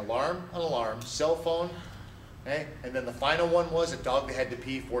 setups. I had an alarm, cell phone, okay? And then the final one was a dog that had to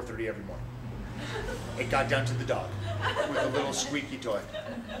pee 4:30 every morning. It got down to the dog with a little squeaky toy.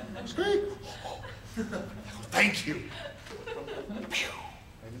 Squeak! Thank you.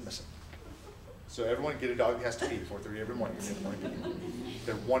 I didn't miss it. So everyone get a dog that has to pee 4:30 every morning.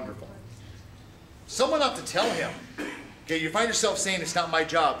 They're wonderful. Someone ought to tell him, okay, you find yourself saying it's not my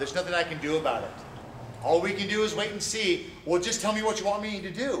job. There's nothing I can do about it. All we can do is wait and see. Well, just tell me what you want me to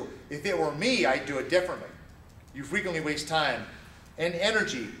do. If it were me, I'd do it differently. You frequently waste time and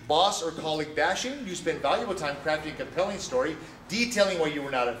energy. Boss or colleague bashing. You spend valuable time crafting a compelling story, detailing why you were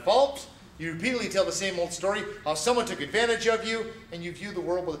not at fault. You repeatedly tell the same old story, how someone took advantage of you, and you view the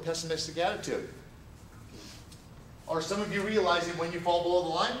world with a pessimistic attitude. Are some of you realizing when you fall below the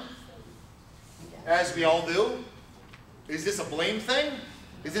line? As we all do. Is this a blame thing?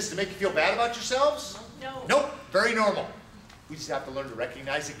 Is this to make you feel bad about yourselves? No. Nope, very normal. We just have to learn to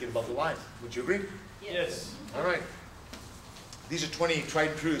recognize it, get above the line. Would you agree? Yes. All right. These are 20 tried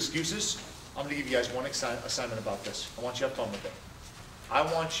and true excuses. I'm going to give you guys one assignment about this. I want you to have fun with it. I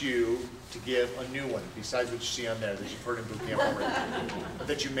want you to give a new one besides what you see on there that you've heard in boot camp already,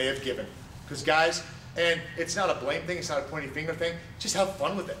 that you may have given. Because guys, and it's not a blame thing, it's not a pointy finger thing, just have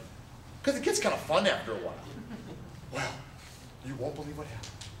fun with it. Because it gets kind of fun after a while. Well, you won't believe what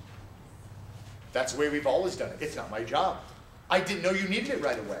happened. That's the way we've always done it. It's not my job. I didn't know you needed it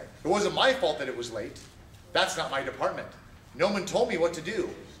right away. It wasn't my fault that it was late. That's not my department. No one told me what to do.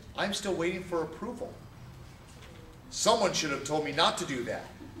 I'm still waiting for approval. Someone should have told me not to do that.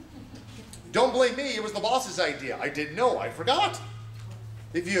 Don't blame me, it was the boss's idea. I didn't know, I forgot.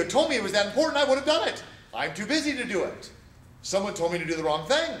 If you had told me it was that important, I would have done it. I'm too busy to do it. Someone told me to do the wrong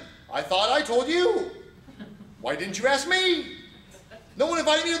thing. I thought I told you. Why didn't you ask me? No one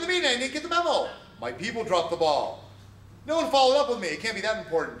invited me to the meeting, I didn't get the memo. My people dropped the ball. No one followed up with me, it can't be that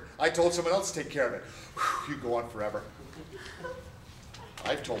important. I told someone else to take care of it. Whew, you go on forever.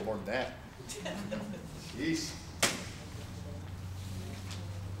 I've told more than that. Jeez.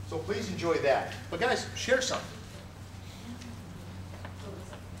 So please enjoy that. But guys, share some.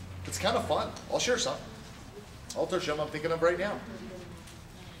 It's kind of fun. I'll share some. I'll tell you some I'm thinking of right now.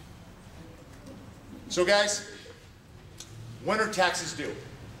 So guys, when are taxes due?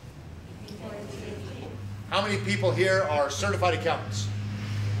 How many people here are certified accountants?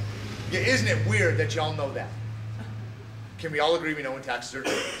 Yeah, isn't it weird that y'all know that? Can we all agree we know when taxes are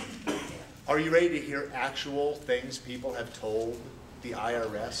due? Are you ready to hear actual things people have told the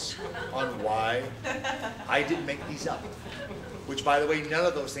IRS on why? I didn't make these up. Which, by the way, none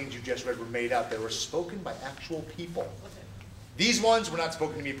of those things you just read were made up. They were spoken by actual people. These ones were not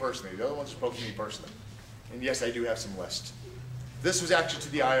spoken to me personally. The other ones were spoken to me personally. And yes, I do have some lists. This was actually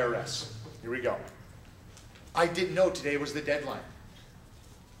to the IRS. Here we go. I didn't know today was the deadline.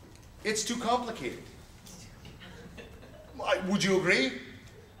 It's too complicated. Would you agree?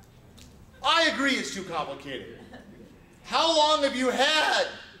 I agree it's too complicated. How long have you had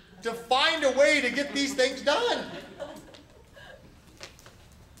to find a way to get these things done?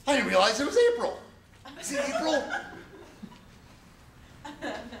 I didn't realize it was April. Is it April?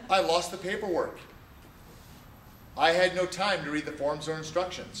 I lost the paperwork. I had no time to read the forms or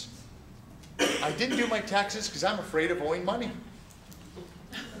instructions. I didn't do my taxes because I'm afraid of owing money.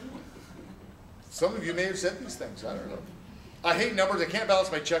 Some of you may have said these things, I don't know. I hate numbers, I can't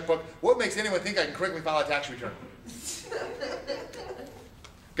balance my checkbook. What makes anyone think I can correctly file a tax return?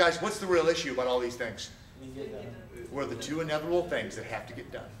 Guys, what's the real issue about all these things? What are the two inevitable things that have to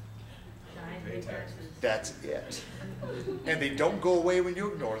get done? That's it. And they don't go away when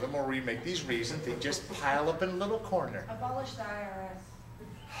you ignore them or remake these reasons. They just pile up in a little corner. Abolish the IRS.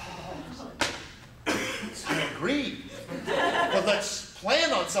 I agree. But let's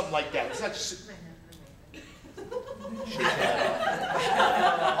plan on something like that. It's not just...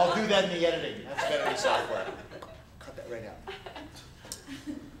 I'll do that in the editing. That's better than software. Cut that right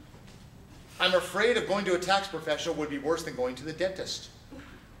out. I'm afraid of going to a tax professional would be worse than going to the dentist.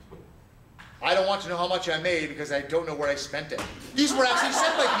 I don't want to know how much I made because I don't know where I spent it. These were actually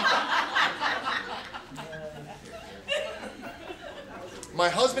said by people. My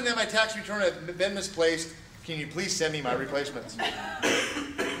husband and my tax return have been misplaced. Can you please send me my replacements?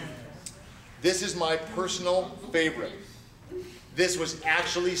 This is my personal favorite. This was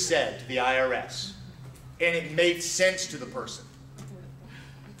actually said to the IRS, and it made sense to the person.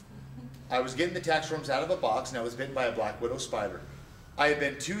 I was getting the tax forms out of a box, and I was bitten by a black widow spider. I have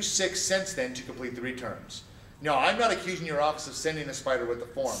been too sick since then to complete the returns. Now, I'm not accusing your office of sending the spider with the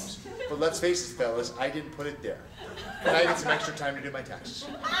forms, but let's face it, fellas, I didn't put it there. And I get some extra time to do my taxes.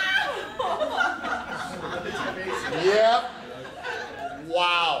 Yep.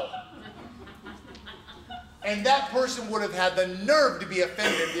 Wow. And that person would have had the nerve to be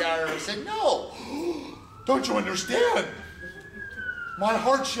offended if the IRS said, no, don't you understand? My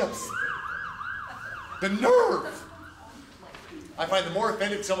hardships. The nerve. I find the more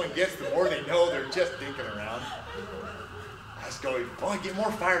offended someone gets, the more they know they're just dinking around. I was going, oh, I get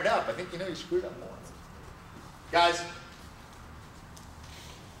more fired up. I think, you screwed up more. Guys,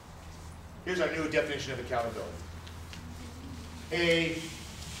 here's our new definition of accountability. A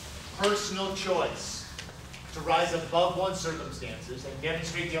personal choice to rise above one's circumstances and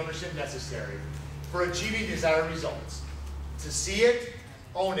demonstrate the ownership necessary for achieving desired results. To see it,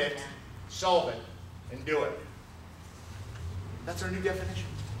 own it, solve it, and do it. That's our new definition.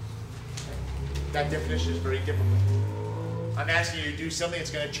 That definition is very difficult. I'm asking you to do something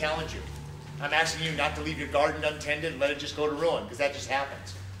that's going to challenge you. I'm asking you not to leave your garden untended and let it just go to ruin, because that just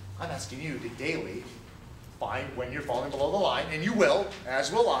happens. I'm asking you to daily find when you're falling below the line, and you will,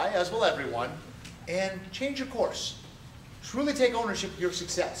 as will I, as will everyone, and change your course. Truly take ownership of your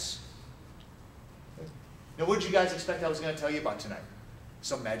success. Now, what did you guys expect I was going to tell you about tonight?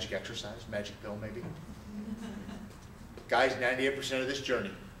 Some magic exercise, magic pill maybe? Guys, 98% of this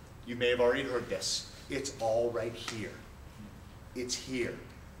journey, you may have already heard this. It's all right here. It's here.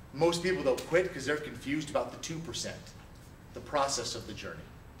 Most people don't quit because they're confused about the 2%, the process of the journey.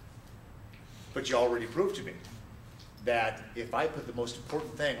 But you already proved to me that if I put the most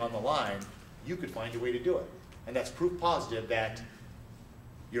important thing on the line, you could find a way to do it. And that's proof positive that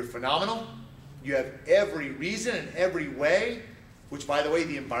you're phenomenal. You have every reason and every way, which, by the way,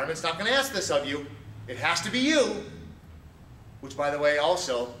 the environment's not going to ask this of you. It has to be you, which, by the way,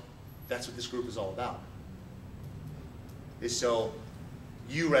 also, that's what this group is all about. Is so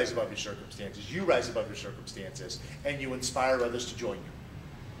you rise above your circumstances, you rise above your circumstances, and you inspire others to join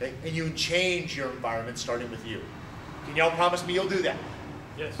you. Okay? And you change your environment starting with you. Can y'all promise me you'll do that?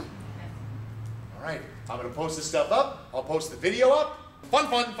 Yes. All right, I'm going to post this stuff up. I'll post the video up. Fun,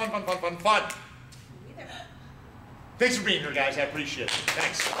 fun, fun, fun, fun, fun, fun. Thanks for being here, guys. I appreciate it.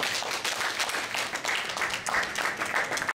 Thanks.